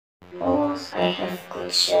boss, I have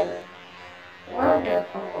question. What the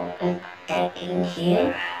OON tagging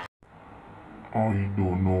here? I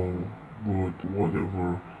don't know, but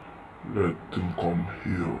whatever, let them come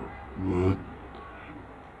here, but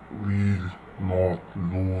we'll not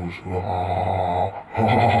lose.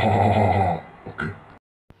 Okay.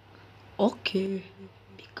 Okay,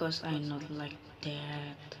 because I not like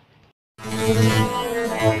that.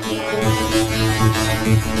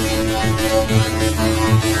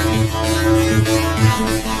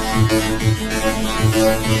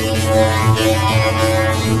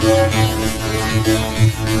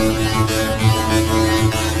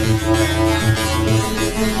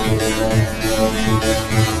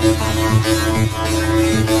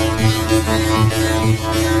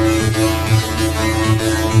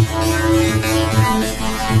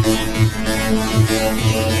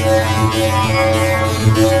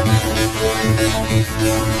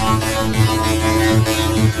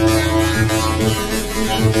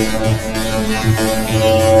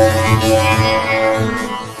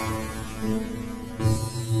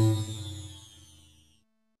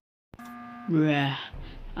 Bruh,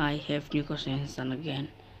 I have new questions again.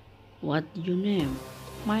 What your name?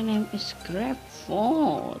 My name is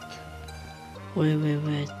Grabfood.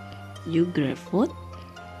 Wait. You Grabfood?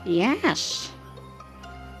 Yes.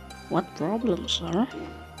 What problem, sir? Are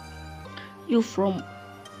you from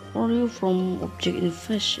Object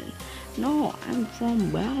Invasion? No, I'm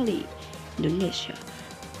from Bali, Indonesia,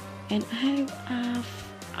 and I have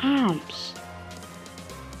arms.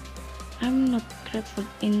 I'm not grateful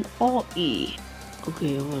in OE.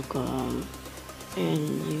 Okay, welcome. And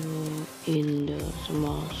you in the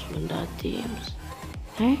small Sunda teams.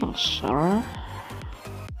 Thanks, sir.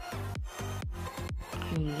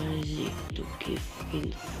 I'm lazy to give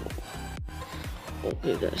info.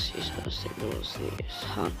 Okay guys, this is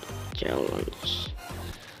hard challenge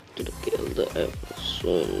to kill the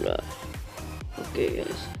Sunda. Okay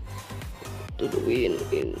guys, to the win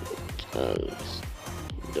chance,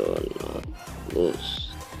 do not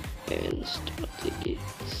lose, and strategy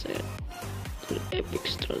set to the epic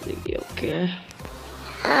strategy. Okay,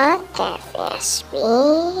 epsd.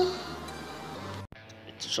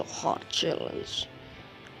 it's a hard challenge.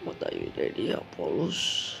 What are you ready,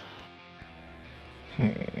 Apollos? I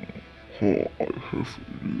have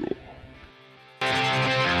idea.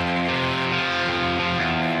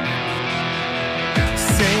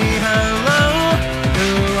 Say hello, who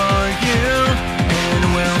are you? And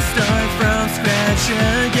we'll start from scratch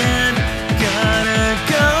again. Gotta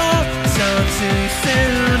go, so too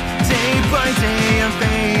soon. Day by day I'm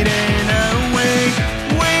fading away.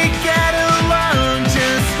 We get along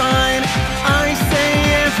just fine. I say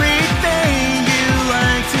everything you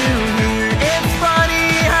like to hear. It's funny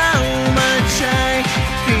how much I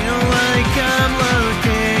feel like I'm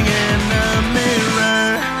looking in the mirror.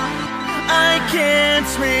 I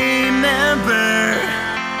can't remember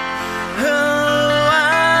who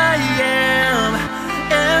I am.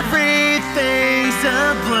 Everything's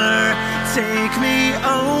a blur. Take me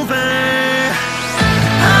over.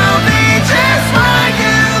 I'll be just what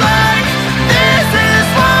you like. This is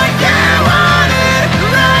what you wanted,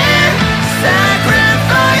 right?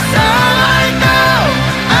 Sacrifice all I know.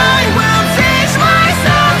 I will teach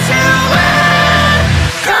myself to let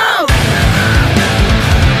go.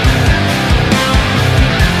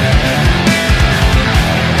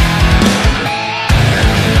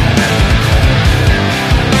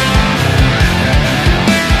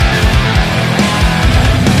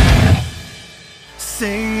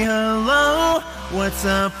 Say hello, what's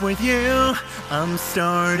up with you? I'm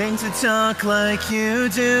starting to talk like you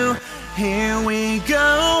do. Here we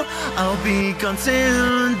go, I'll be gone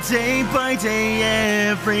soon. Day by day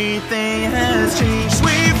everything has changed.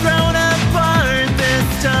 We've grown apart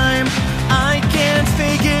this time. I can't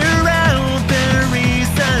figure out the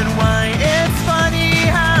reason why. It's funny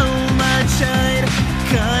how much I'd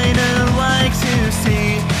kinda like to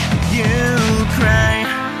see you cry.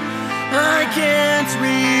 I can't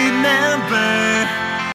remember